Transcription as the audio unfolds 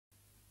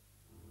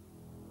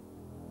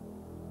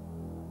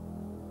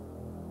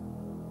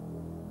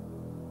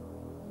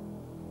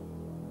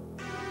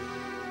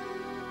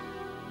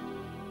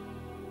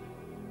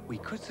We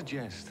could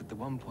suggest that the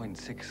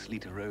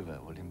 1.6-litre Rover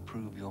will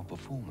improve your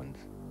performance,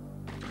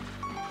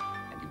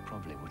 and you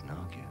probably wouldn't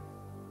argue.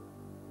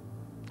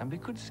 And we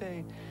could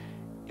say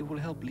it will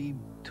help lead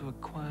to a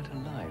quieter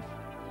life,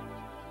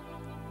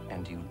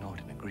 and you're not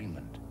in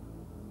agreement.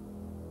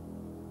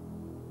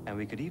 And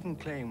we could even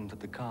claim that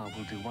the car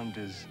will do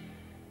wonders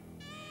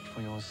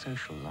for your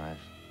social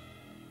life,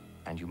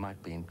 and you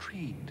might be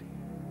intrigued,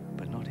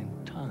 but not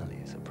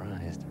entirely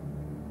surprised.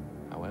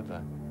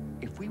 However,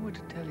 if we were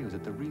to tell you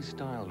that the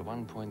restyled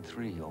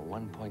 1.3 or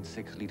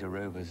 1.6-litre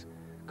Rovers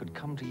could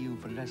come to you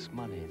for less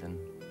money than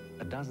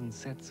a dozen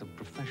sets of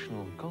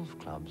professional golf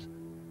clubs,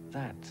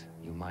 that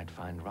you might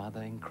find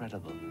rather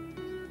incredible.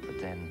 But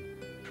then,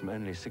 from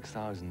only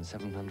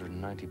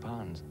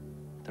 £6,790,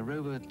 the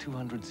Rover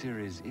 200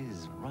 Series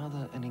is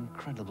rather an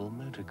incredible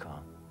motor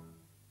car.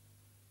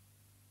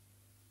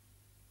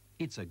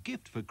 It's a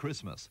gift for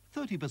Christmas.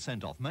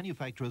 30% off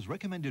manufacturers'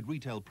 recommended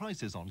retail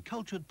prices on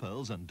cultured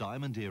pearls and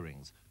diamond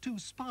earrings. 2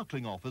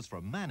 sparkling offers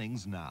from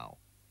Mannings now.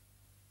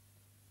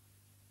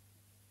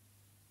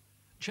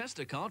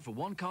 Chestercard for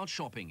one-card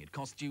shopping. It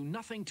costs you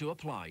nothing to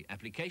apply.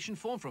 Application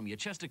form from your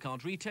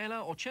Chestercard retailer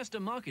or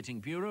Chester Marketing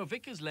Bureau,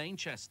 Vickers Lane,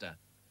 Chester.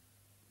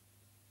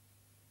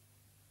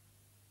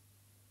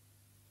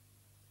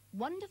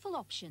 Wonderful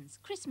options,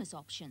 Christmas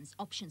options,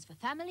 options for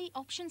family,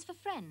 options for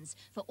friends.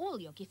 For all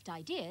your gift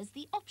ideas,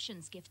 the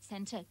Options Gift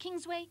Centre,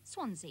 Kingsway,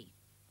 Swansea.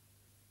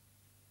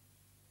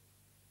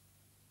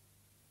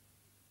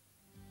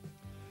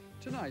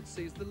 Tonight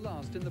sees the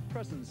last in the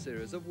present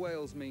series of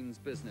Wales Means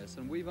Business,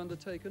 and we've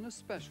undertaken a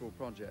special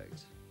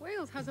project.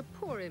 Wales has a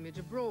poor image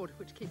abroad,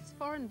 which keeps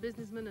foreign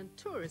businessmen and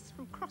tourists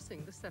from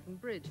crossing the Severn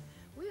Bridge.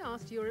 We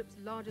asked Europe's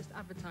largest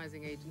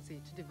advertising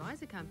agency to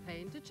devise a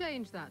campaign to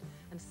change that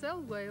and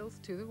sell Wales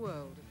to the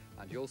world.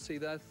 And you'll see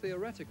their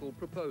theoretical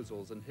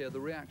proposals and hear the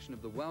reaction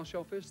of the Welsh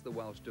Office, the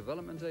Welsh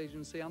Development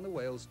Agency and the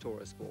Wales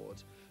Tourist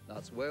Board.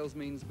 That's Wales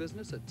Means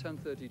Business at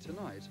 10:30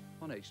 tonight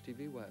on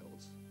HTV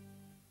Wales.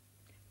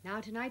 Now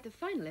tonight, the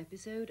final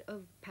episode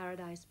of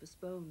Paradise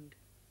Postponed.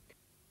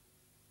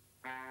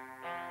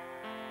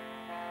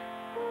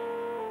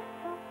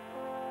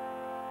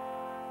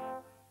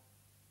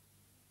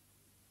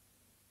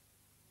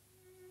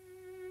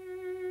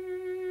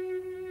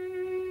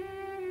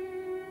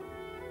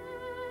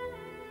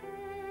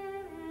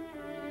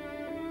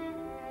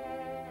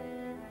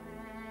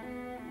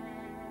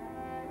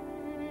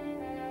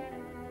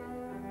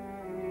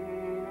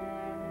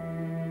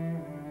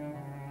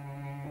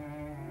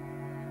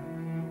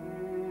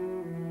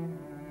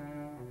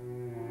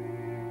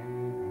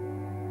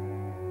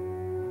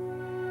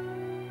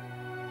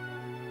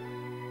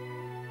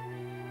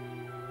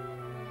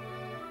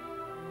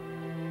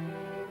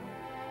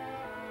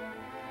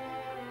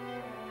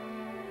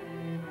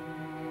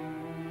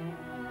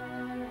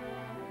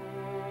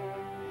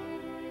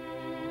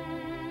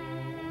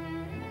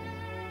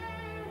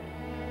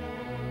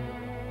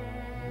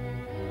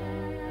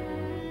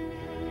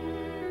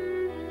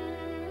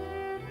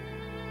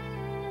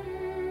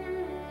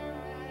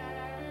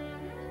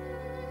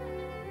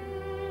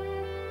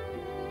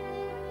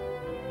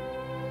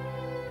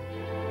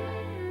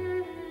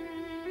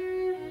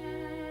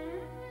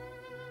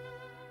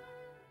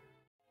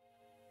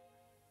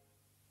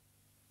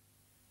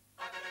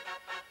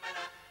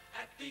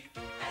 The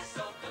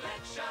Esso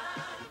collection.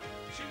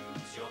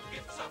 Choose your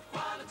gifts of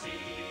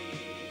quality.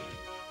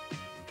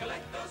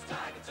 Collect those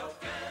Tiger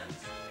tokens.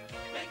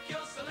 Make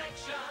your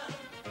selection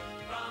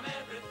from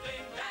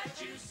everything that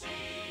you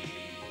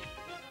see.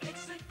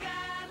 It's a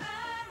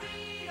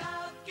gallery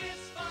of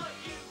gifts for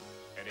you,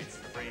 and it's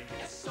the free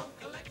Esso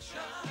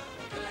collection.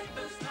 Collect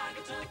those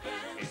Tiger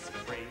tokens. It's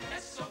for free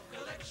Esso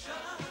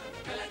collection.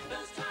 Collect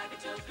those Tiger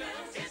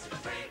tokens. It's for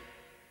free.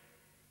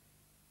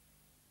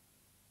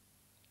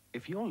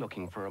 If you're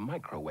looking for a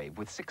microwave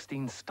with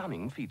 16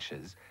 stunning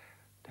features,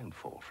 don't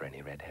fall for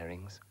any red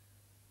herrings.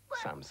 What?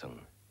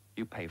 Samsung.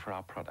 You pay for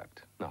our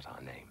product, not our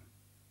name.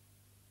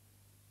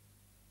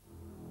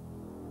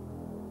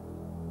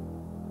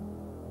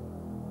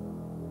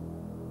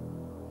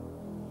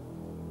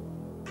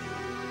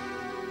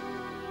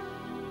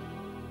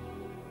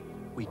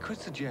 We could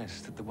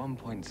suggest that the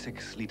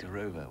 1.6-litre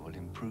Rover will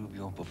improve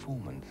your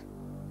performance,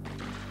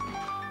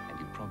 and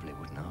you probably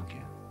wouldn't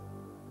argue.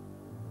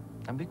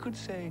 And we could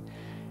say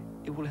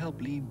it will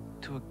help lead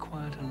to a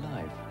quieter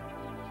life,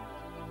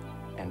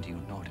 and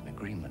you're not in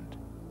agreement.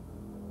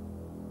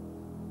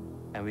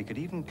 And we could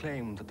even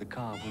claim that the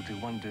car will do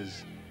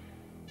wonders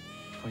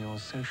for your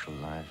social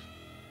life,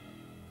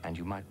 and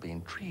you might be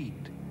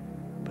intrigued,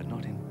 but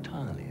not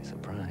entirely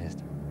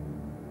surprised.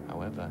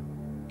 However,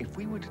 if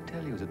we were to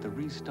tell you that the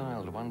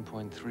restyled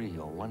 1.3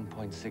 or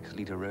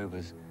 1.6-litre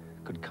Rovers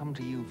could come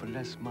to you for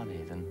less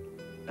money than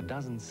a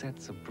dozen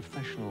sets of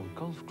professional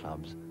golf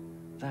clubs,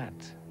 that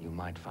you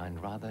might find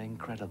rather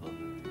incredible.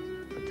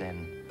 But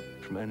then,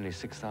 from only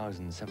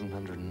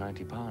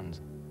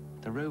 £6,790,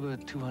 the Rover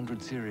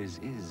 200 Series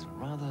is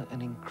rather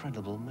an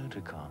incredible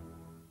motor car.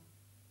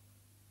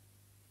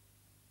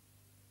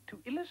 To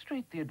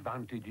illustrate the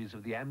advantages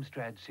of the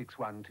Amstrad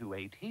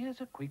 6128,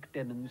 here's a quick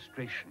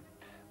demonstration.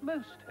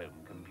 Most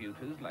home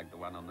computers, like the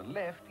one on the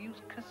left, use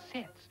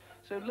cassettes,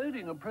 so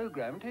loading a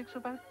program takes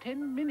about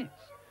 10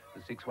 minutes.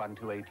 The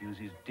 6128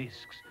 uses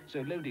disks, so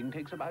loading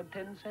takes about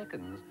 10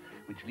 seconds,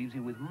 which leaves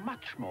you with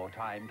much more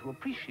time to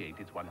appreciate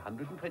its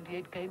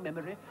 128K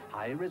memory,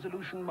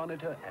 high-resolution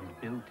monitor, and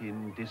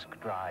built-in disk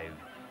drive.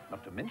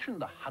 Not to mention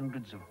the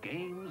hundreds of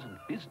games and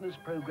business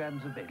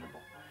programs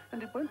available.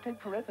 And it won't take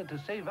forever to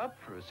save up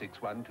for a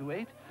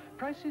 6128.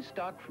 Prices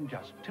start from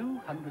just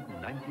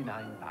 £299.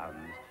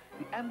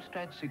 The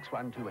Amstrad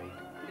 6128.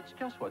 It's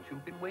just what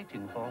you've been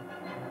waiting for.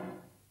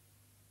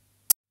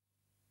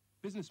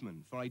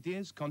 Businessmen, for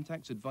ideas,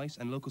 contacts, advice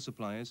and local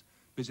suppliers,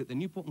 visit the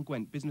Newport and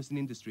Gwent Business and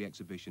Industry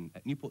Exhibition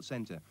at Newport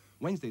Centre,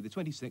 Wednesday the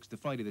 26th to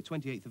Friday the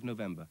 28th of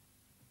November.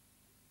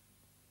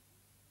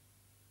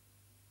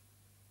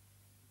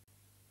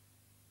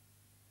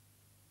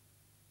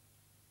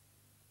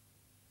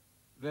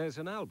 There's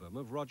an album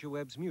of Roger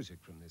Webb's music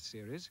from this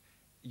series.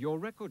 Your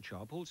record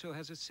shop also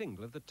has a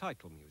single of the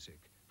title music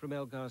from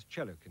Elgar's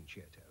Cello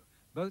Concerto.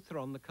 Both are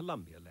on the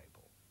Columbia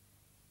label.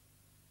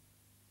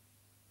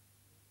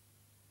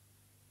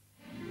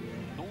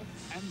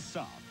 North and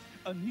South,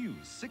 a new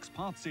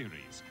 6-part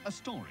series, a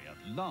story of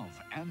love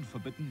and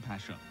forbidden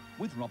passion,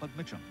 with Robert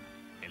Mitchum,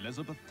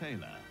 Elizabeth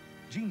Taylor,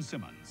 Gene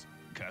Simmons,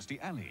 Kirstie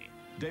Alley,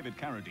 David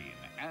Carradine,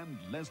 and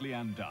Leslie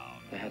Ann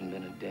Down. There hadn't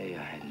been a day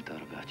I hadn't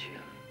thought about you.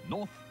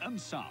 North and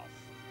South,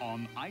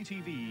 on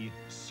ITV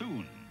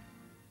soon.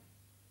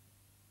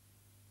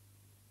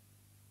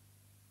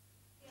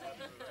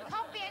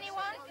 Coffee,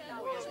 anyone?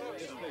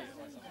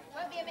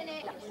 Won't be a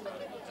minute.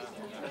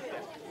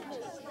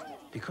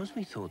 Because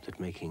we thought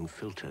that making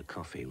filter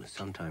coffee was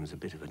sometimes a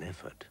bit of an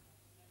effort,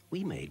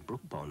 we made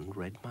Brooke Bond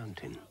Red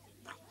Mountain.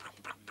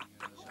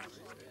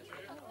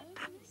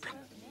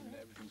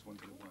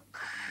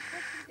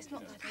 It's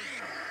not that.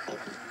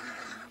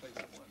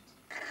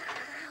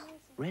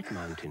 Red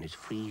Mountain is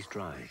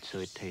freeze-dried, so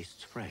it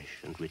tastes fresh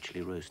and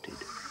richly roasted.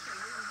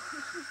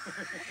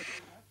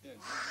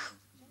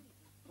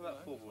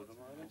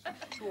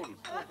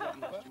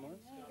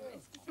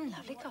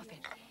 Lovely coffee.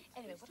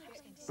 Anyway, what I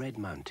was going to say... Red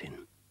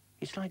Mountain.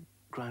 It's like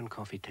ground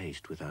coffee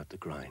taste without the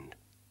grind.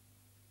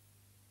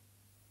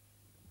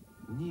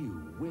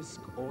 New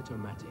Wisk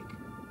Automatic.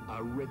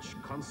 A rich,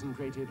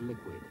 concentrated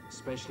liquid,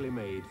 specially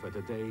made for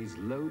today's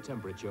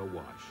low-temperature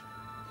wash.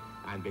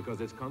 And because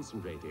it's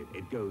concentrated,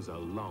 it goes a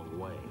long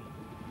way.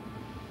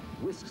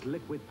 Wisk's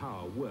liquid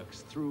power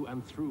works through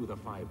and through the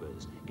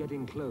fibers,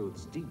 getting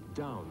clothes deep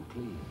down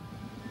clean,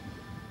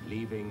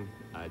 leaving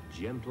a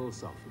gentle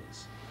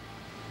softness.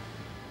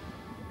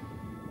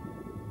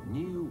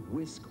 New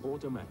Wisk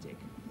Automatic.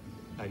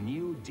 A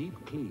new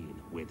deep clean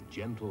with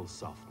gentle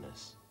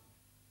softness.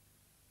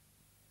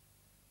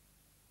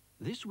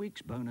 This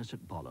week's bonus at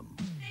Bollom.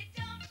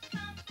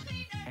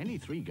 Any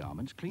 3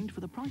 garments cleaned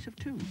for the price of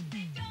 2.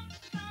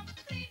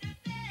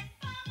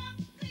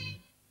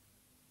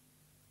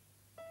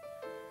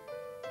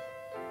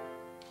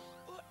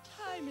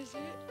 Is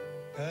it?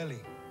 Early.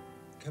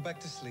 Go back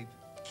to sleep.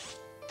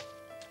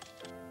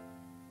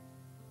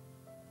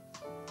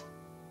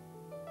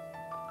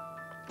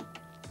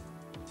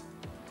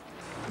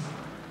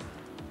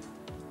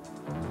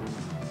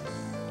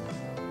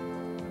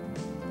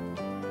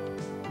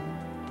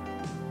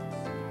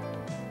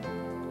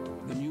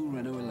 The new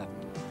Renault 11,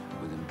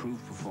 with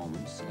improved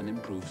performance and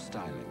improved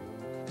styling.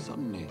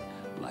 Suddenly,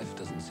 life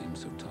doesn't seem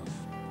so tough.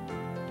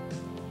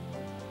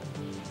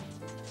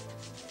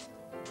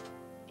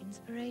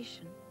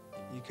 Inspiration.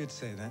 You could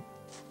say that.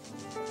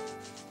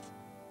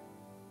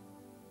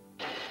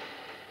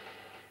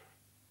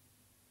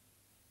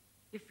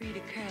 You're free to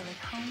curl at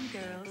home,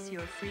 girls.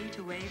 You're free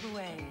to wave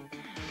away.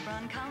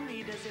 Braun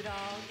does it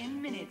all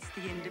in minutes,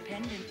 the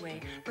independent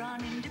way.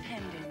 Braun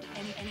Independent.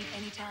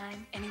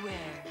 Anytime,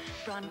 anywhere.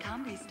 Braun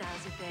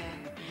styles it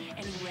there.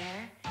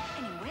 Anywhere,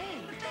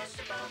 anyway. The best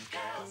of both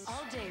girls.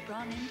 All day,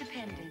 Braun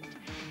Independent.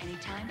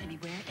 Anytime,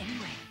 anywhere,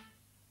 anyway.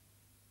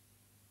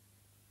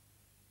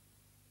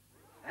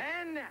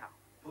 And now,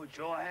 put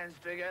your hands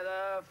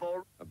together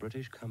for... A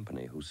British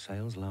company whose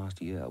sales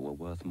last year were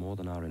worth more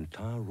than our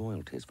entire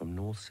royalties from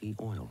North Sea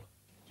oil.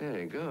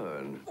 Very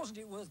good. Wasn't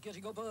it worth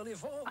getting up early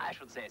for? I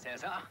should say so,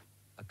 sir.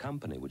 A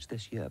company which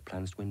this year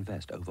plans to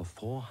invest over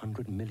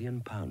 £400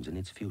 million in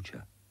its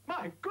future.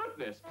 My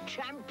goodness!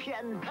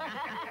 Champion!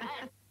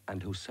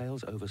 And whose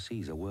sales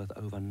overseas are worth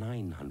over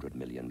 £900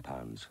 million.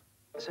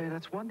 Say,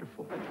 that's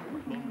wonderful.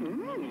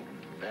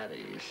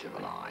 Very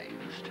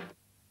civilized.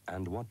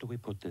 And what do we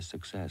put this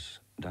success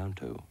down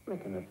to?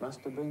 Reckon it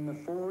must have been the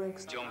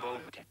Forex.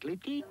 Jumbo.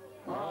 Tetlity.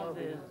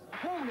 Marvis.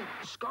 Hornet.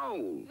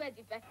 Skull.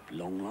 Ready, Beck.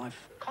 Long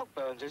life.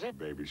 Cockburns, is it?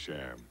 Baby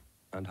sham.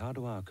 And how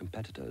do our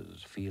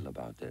competitors feel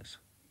about this?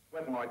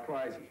 Sweating like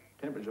crazy.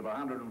 Temperature of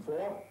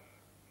 104.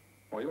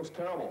 Well, he looks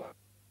terrible.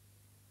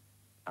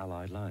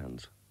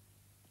 Allied-Lyons.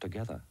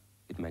 Together,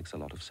 it makes a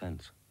lot of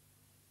sense.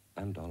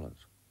 And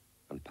dollars,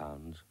 and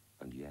pounds,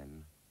 and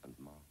yen, and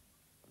mark,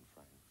 and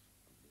francs,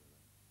 and lira.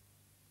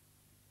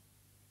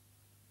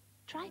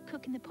 Try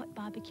Cook in the Pot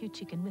barbecue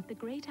chicken with the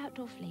great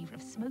outdoor flavour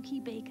of smoky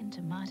bacon,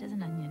 tomatoes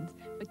and onions.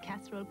 With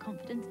casserole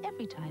confidence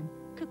every time.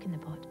 Cook in the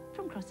Pot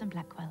from Crosse and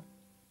Blackwell.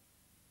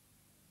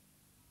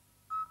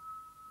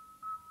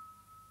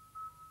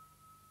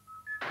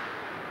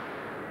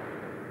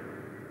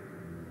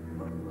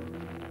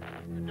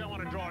 We don't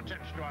want to draw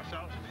attention to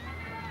ourselves.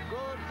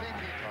 Good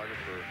thinking.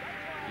 Photographer,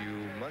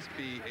 you must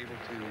be able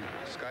to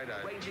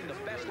skydive. Arranging the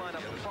best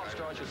lineup of pop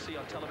stars you'll see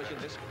on television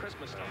this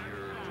Christmas time.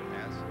 You're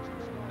asked to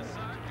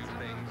do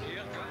things.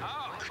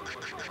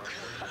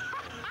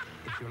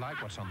 If you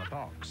like what's on the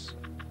box,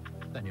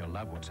 then you'll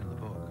love what's in the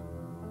book.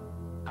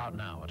 Out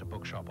now at a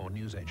bookshop or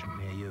newsagent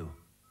near you.